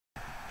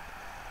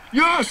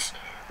Yes!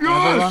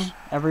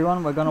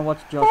 Everyone, we're gonna watch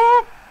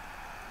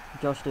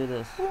Josh do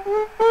this.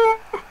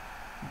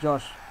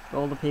 Josh,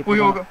 all the people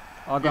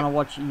are gonna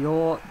watch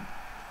your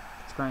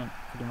screen,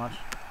 pretty much.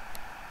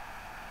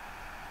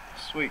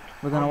 Sweet.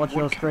 We're gonna watch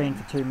your screen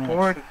for 2 minutes.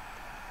 Bored.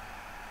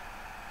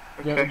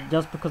 Okay.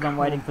 Just because I'm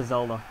waiting for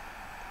Zelda.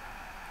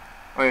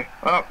 Okay.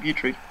 Oh, you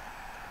tree.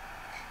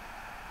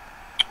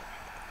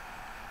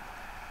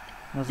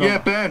 No, yeah,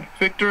 Ben,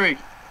 victory.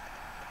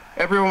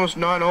 Everyone was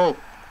 9-all.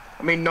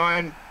 I mean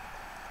 9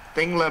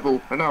 thing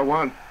level, and I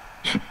won.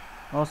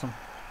 Awesome.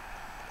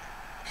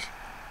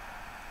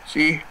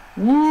 See?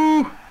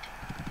 Woo!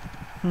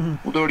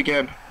 We'll do it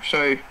again.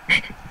 Show you.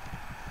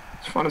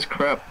 It's fun as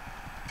crap.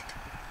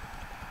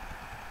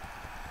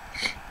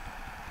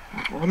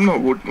 I'm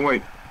not wood.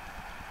 Wait.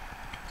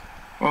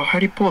 Oh, how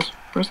do you pause?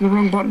 Pressing the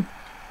wrong button.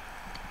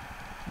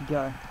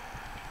 Go.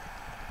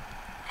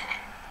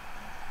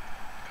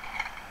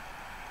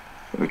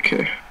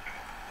 Okay.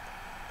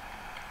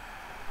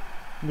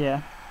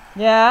 Yeah.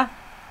 Yeah.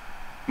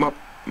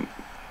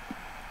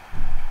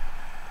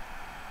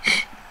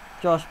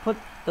 Josh, put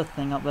the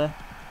thing up there.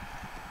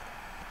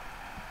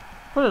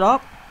 Put it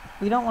up.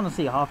 We don't want to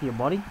see half of your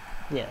body.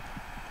 Yeah.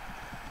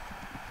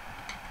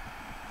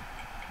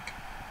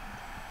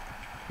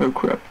 Oh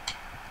crap.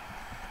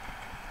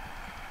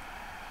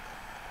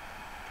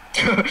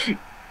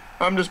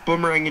 I'm just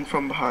boomeranging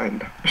from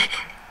behind.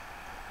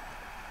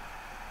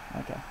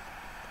 Okay.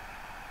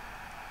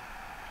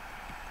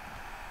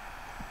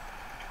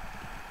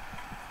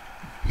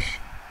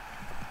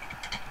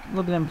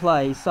 Look at him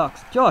play, he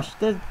sucks. Josh,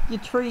 your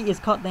tree is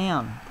cut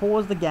down.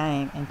 Pause the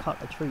game and cut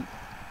the tree.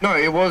 No,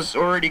 it was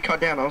already cut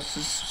down. I was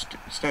just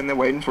standing there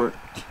waiting for it.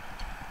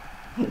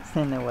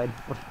 Standing there waiting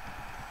for it.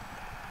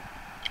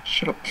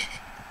 Shut up.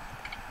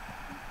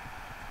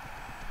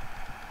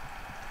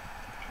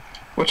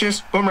 Watch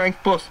this. Boomerang.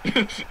 Plus.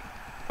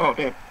 Oh,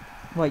 damn.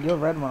 Wait, you're a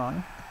red one,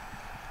 aren't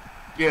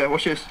you? Yeah,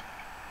 watch this.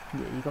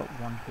 Yeah, you got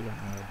 1 P on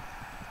red.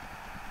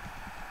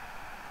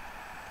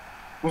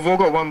 We've all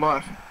got 1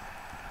 life.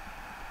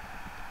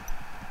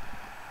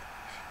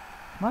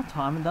 My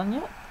timer done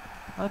yet?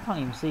 I can't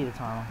even see the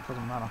timer.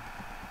 Doesn't matter.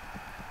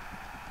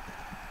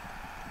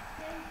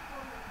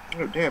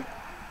 Oh, damn.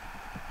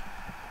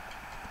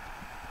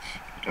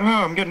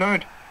 Oh, I'm getting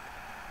owned.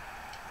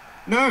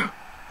 No!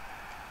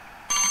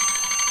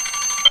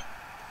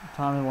 The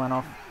timer went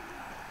off.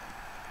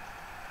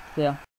 Yeah.